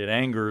it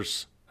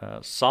angers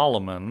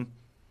Solomon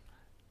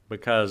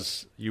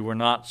because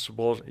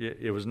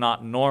it was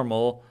not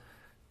normal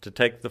to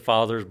take the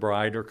father's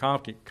bride or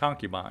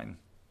concubine.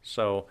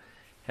 So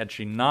had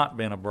she not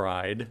been a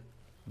bride,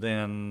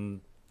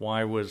 then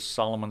why was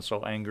Solomon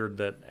so angered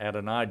that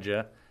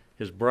Adonijah,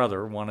 his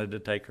brother, wanted to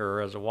take her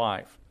as a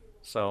wife?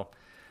 So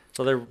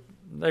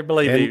they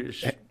believe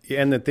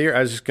and the theory,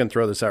 I was just going to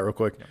throw this out real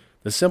quick. Yeah.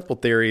 The simple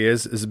theory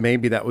is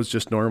maybe that was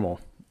just normal.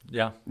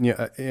 Yeah.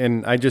 Yeah,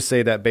 and I just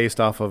say that based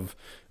off of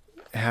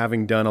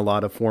having done a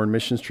lot of foreign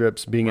mission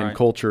trips, being in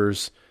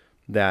cultures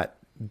that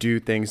do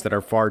things that are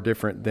far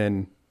different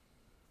than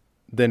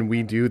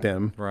we do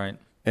them. Right.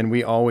 And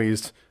we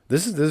always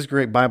this is a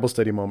great Bible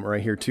study moment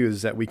right here too,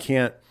 is that we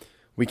can't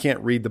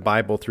read the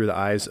Bible through the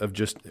eyes of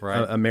just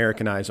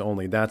American eyes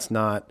only. That's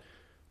not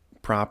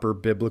proper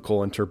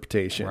biblical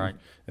interpretation. Right.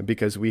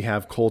 Because we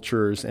have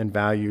cultures and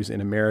values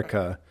in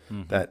America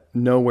that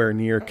nowhere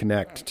near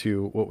connect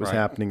to what was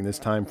happening in this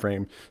time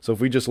frame. So if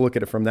we just look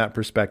at it from that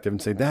perspective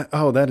and say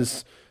that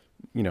is,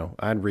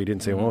 I'd read it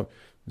and say, well,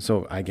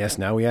 So I guess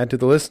now we add to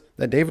the list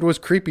that David was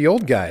creepy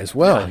old guy as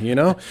well, you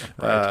know?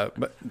 Right.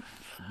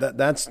 But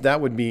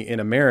that would be in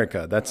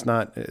America. That's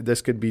not,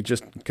 this could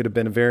have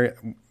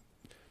been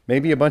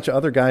maybe a bunch of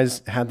other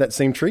guys had that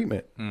same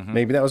treatment.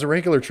 Maybe that was a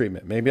regular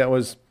treatment. Maybe that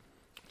was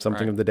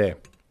something of the day.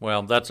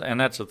 Well, that's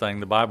the thing.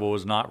 The Bible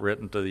was not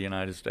written to the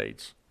United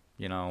States.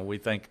 You know, we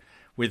think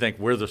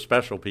we're the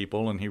special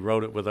people, and he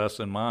wrote it with us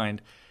in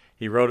mind.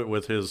 He wrote it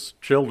with his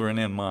children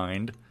in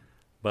mind,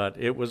 but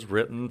it was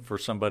written for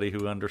somebody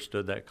who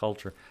understood that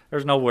culture.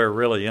 There's nowhere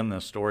really in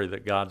this story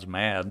that God's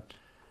mad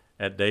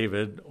at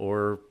David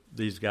or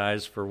these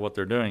guys for what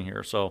they're doing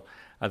here. So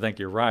I think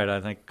you're right.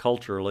 I think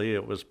culturally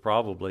it was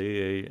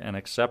probably an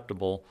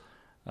acceptable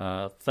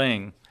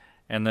thing.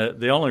 And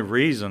the only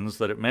reasons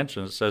that it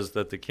mentions, it says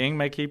that the king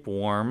may keep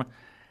warm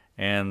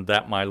and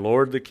that my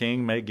lord the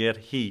king may get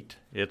heat.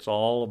 It's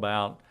all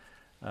about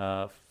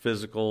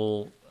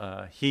physical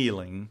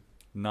healing,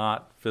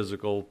 not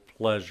physical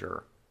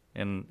pleasure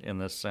in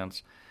this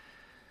sense.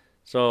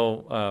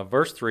 So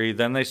verse 3,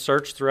 then they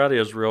searched throughout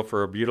Israel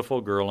for a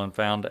beautiful girl and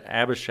found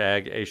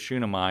Abishag a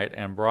Shunammite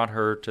and brought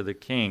her to the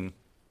king.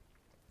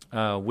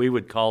 We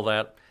would call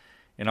that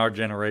in our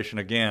generation,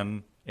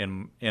 again,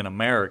 in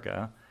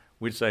America,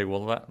 we'd say,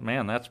 well,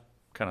 that's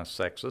kind of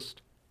sexist,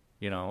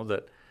 you know,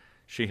 that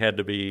she had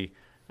to be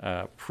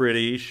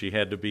pretty, she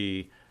had to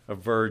be a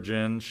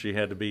virgin, she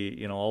had to be,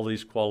 you know, all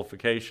these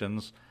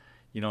qualifications.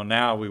 You know,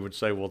 now we would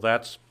say, well,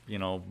 that's, you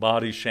know,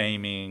 body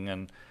shaming,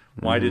 and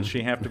why did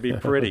she have to be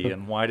pretty,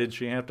 and why did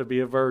she have to be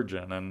a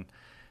virgin, and,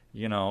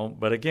 you know,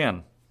 but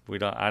again,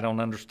 I don't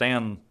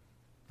understand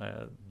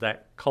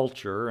that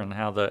culture and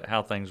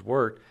how things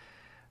work,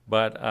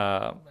 but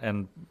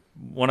and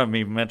one of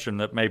them mentioned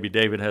that maybe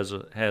David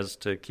has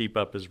to keep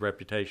up his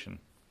reputation.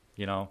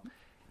 You know,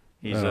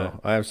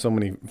 I have so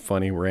many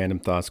funny random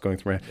thoughts going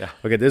through my head. Yeah.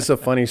 Okay, this is a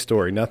funny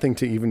story. Nothing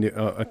to even do.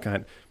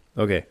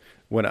 Okay,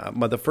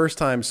 but the first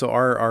time, so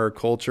our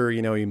culture,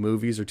 you know, in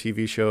movies or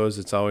TV shows,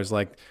 it's always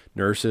like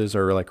nurses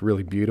are like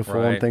really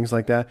beautiful and things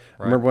like that.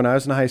 I remember when I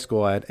was in high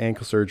school, I had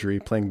ankle surgery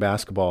playing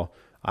basketball.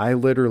 I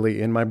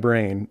literally in my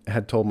brain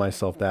had told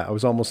myself that. I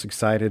was almost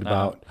excited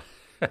about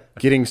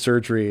getting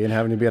surgery and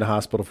having to be at a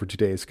hospital for 2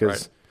 days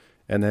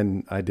and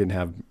then I didn't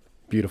have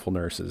beautiful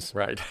nurses.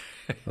 Right.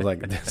 I was like,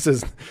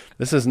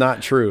 this is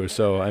not true.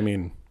 So, I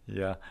mean,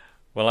 yeah.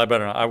 Well,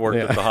 I worked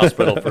at the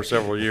hospital for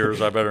several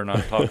years. I better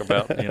not talk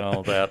about, you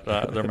know, that.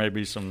 There may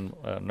be some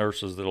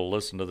nurses that'll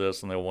listen to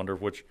this and they'll wonder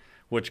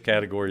which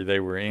category they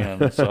were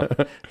in. So,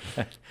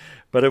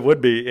 but it would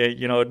be,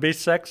 you know, it'd be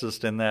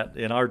sexist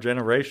in our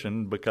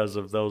generation because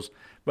of those.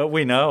 But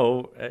we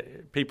know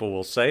people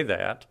will say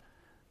that.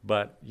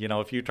 But, you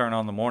know, if you turn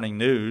on the morning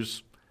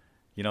news,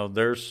 you know,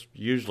 there's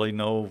usually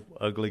no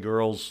ugly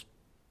girls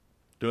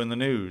doing the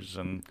news.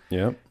 And,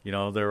 you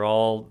know,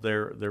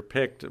 they're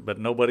picked, but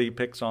nobody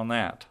picks on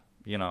that,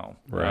 you know.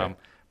 Right.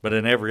 But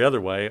in every other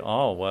way,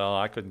 oh, well,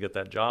 I couldn't get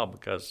that job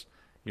because,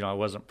 you know, I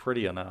wasn't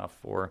pretty enough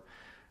or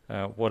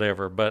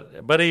whatever.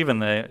 But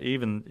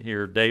even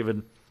here,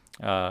 David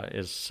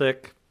is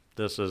sick.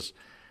 This is,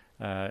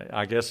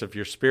 I guess, if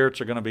your spirits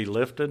are going to be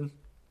lifted,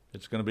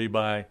 it's going to be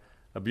by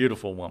a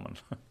beautiful woman,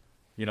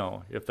 you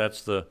know, if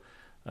that's the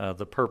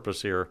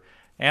purpose here.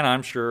 And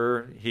I'm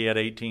sure he had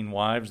 18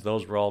 wives.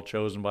 Those were all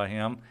chosen by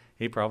him.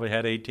 He probably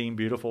had 18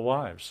 beautiful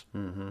wives.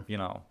 You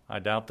know, I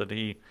doubt that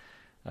he,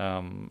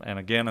 and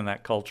again, in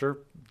that culture,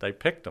 they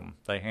picked them.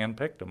 They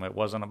handpicked them. It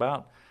wasn't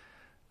about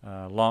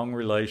long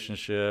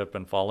relationship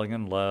and falling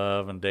in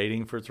love and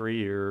dating for 3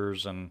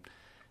 years. And,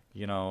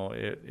 you know,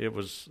 it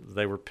was,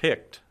 they were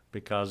picked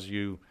because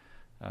you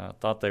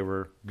thought they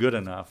were good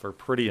enough or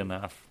pretty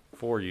enough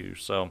for you.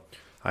 So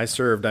I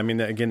served, I mean,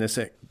 again, this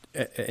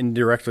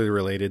indirectly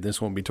related, this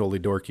won't be totally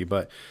dorky,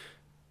 but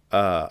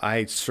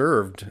I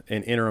served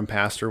an interim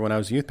pastor when I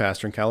was youth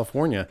pastor in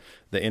California.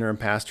 The interim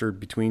pastor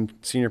between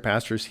senior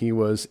pastors, he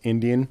was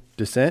Indian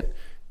descent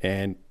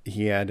and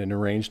he had an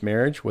arranged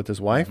marriage with his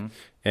wife.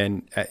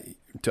 And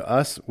to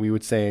us, we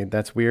would say,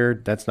 that's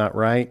weird. That's not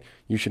right.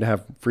 You should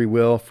have free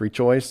will, free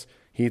choice.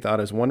 He thought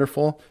it was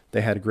wonderful.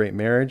 They had a great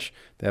marriage.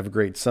 They have a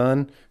great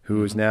son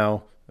who is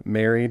now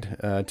married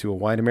to a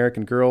white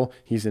American girl.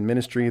 He's in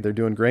ministry. They're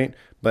doing great.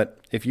 But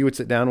if you would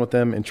sit down with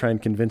them and try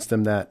and convince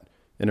them that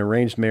an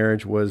arranged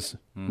marriage was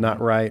not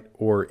right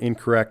or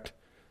incorrect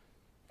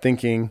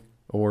thinking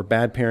or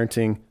bad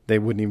parenting, they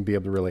wouldn't even be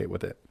able to relate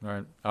with it.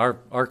 Right.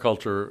 Our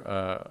culture,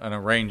 an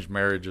arranged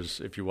marriage is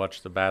if you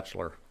watch The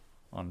Bachelor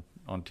on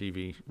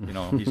TV. You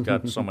know, he's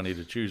got so many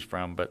to choose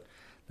from, but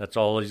that's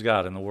all he's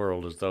got in the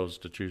world is those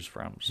to choose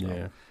from. So.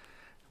 Yeah.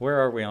 Where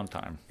are we on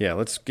time? Yeah,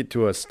 let's get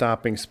to a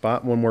stopping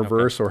spot. One more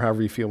verse, or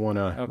however you feel want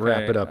to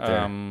wrap it up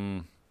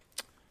there.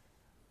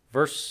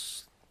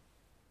 Verse,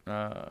 where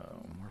are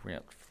we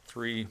at?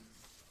 3,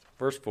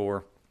 verse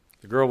 4.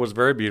 The girl was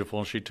very beautiful,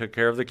 and she took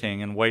care of the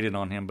king and waited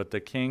on him, but the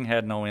king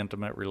had no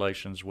intimate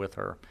relations with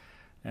her.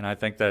 And I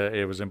think that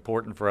it was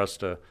important for us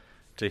to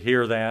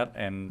hear that.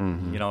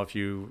 And, you know, if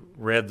you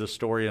read the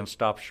story and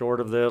stopped short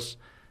of this,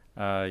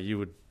 you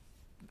would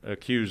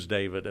accuse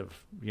David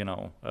of,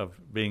 of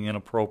being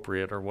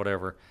inappropriate or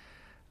whatever.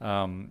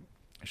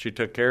 She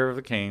took care of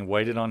the king,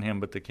 waited on him,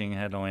 but the king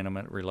had no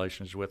intimate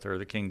relations with her.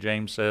 The King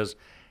James says,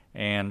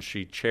 and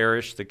she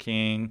cherished the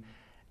king,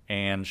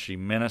 and she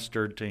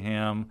ministered to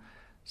him.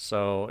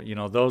 So,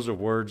 those are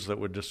words that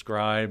would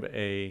describe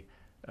a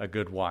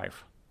good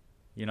wife.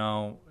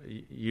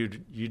 You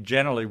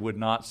generally would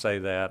not say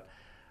that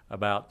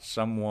about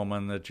some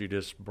woman that you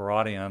just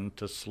brought in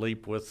to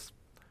sleep with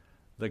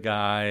the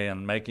guy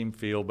and make him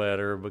feel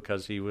better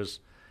because he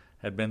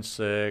had been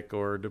sick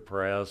or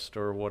depressed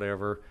or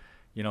whatever.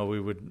 We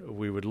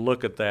would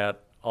look at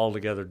that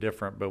altogether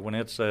different. But when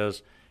it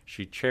says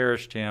she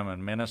cherished him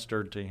and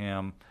ministered to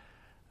him,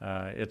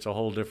 it's a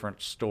whole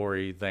different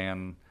story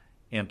than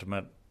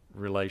intimate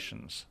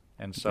relations.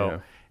 And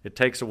so it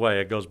takes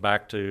away, it goes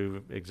back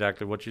to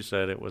exactly what you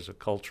said. It was a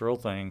cultural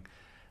thing.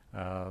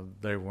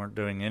 They weren't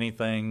doing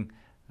anything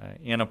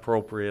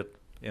inappropriate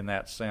in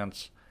that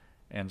sense.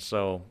 And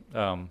so...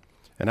 and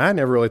I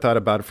never really thought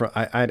about it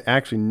I'd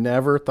actually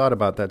never thought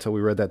about that till we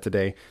read that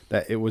today,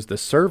 that it was the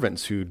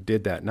servants who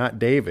did that, not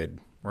David.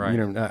 Right.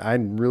 I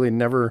really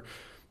never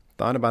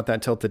thought about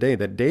that till today,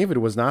 that David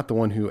was not the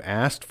one who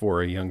asked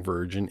for a young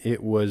virgin.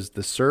 It was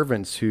the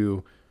servants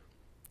who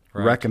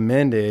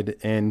recommended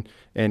and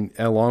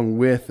along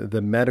with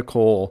the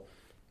medical,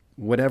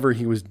 whatever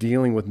he was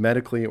dealing with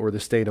medically or the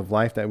state of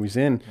life that he was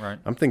in. Right.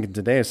 I'm thinking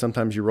today,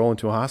 sometimes you roll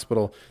into a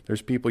hospital,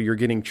 there's people, you're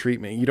getting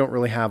treatment, you don't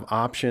really have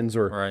options,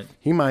 or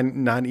he might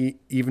not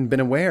even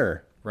been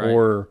aware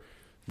or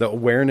the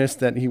awareness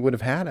that he would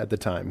have had at the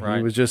time. Right.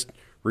 He was just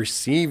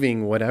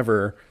receiving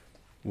whatever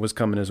was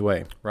coming his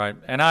way. Right.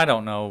 And I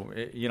don't know,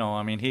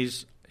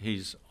 he's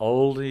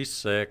old, he's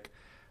sick.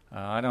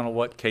 I don't know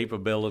what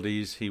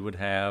capabilities he would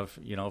have,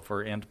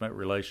 for intimate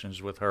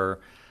relations with her.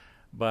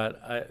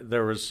 But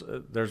there's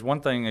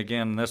one thing,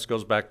 again, this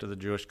goes back to the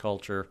Jewish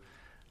culture,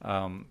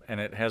 and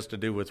it has to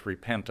do with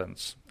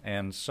repentance.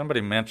 And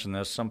somebody mentioned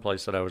this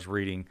someplace that I was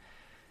reading,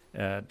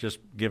 just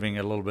giving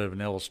a little bit of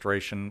an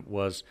illustration,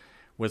 was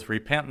with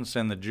repentance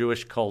in the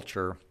Jewish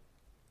culture,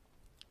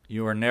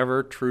 you are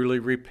never truly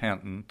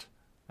repentant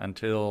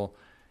until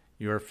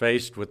you are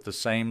faced with the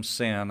same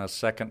sin a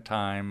second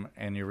time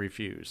and you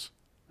refuse.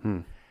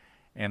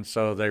 And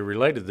so they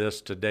related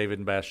this to David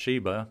and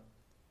Bathsheba,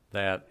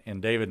 that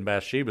in David and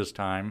Bathsheba's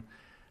time,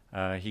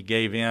 he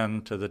gave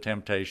in to the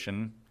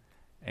temptation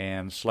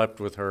and slept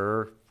with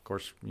her. Of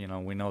course,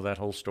 we know that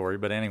whole story.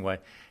 But anyway,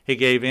 he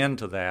gave in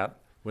to that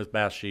with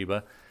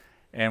Bathsheba.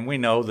 And we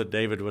know that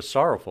David was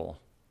sorrowful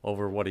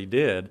over what he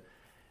did.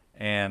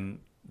 And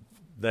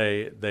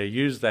they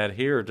use that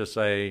here to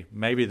say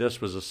maybe this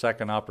was a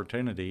second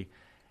opportunity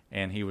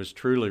and he was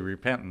truly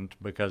repentant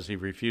because he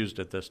refused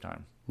it this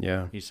time.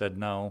 Yeah. He said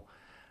no.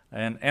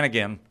 And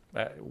again,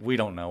 we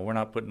don't know. We're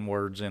not putting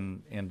words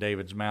in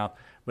David's mouth.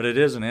 But it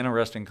is an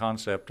interesting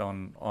concept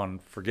on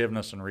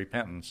forgiveness and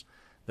repentance,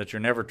 that you're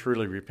never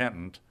truly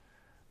repentant,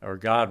 or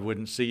God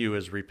wouldn't see you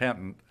as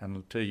repentant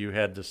until you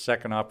had the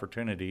second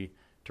opportunity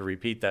to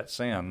repeat that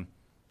sin,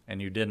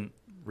 and you didn't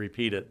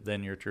repeat it,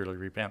 then you're truly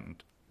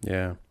repentant.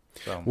 Yeah.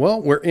 So. Well,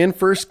 we're in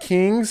 1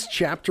 Kings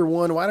chapter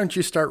 1. Why don't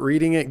you start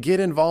reading it? Get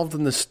involved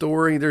in the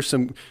story. There's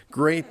some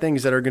great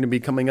things that are going to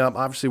be coming up.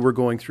 Obviously, we're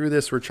going through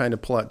this. We're trying to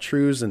pull out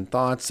truths and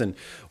thoughts and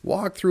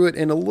walk through it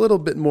in a little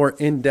bit more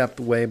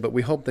in-depth way, but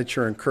we hope that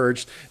you're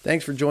encouraged.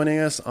 Thanks for joining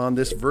us on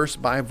this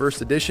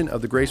verse-by-verse edition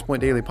of the Grace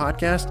Point Daily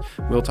Podcast.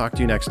 We'll talk to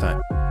you next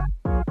time.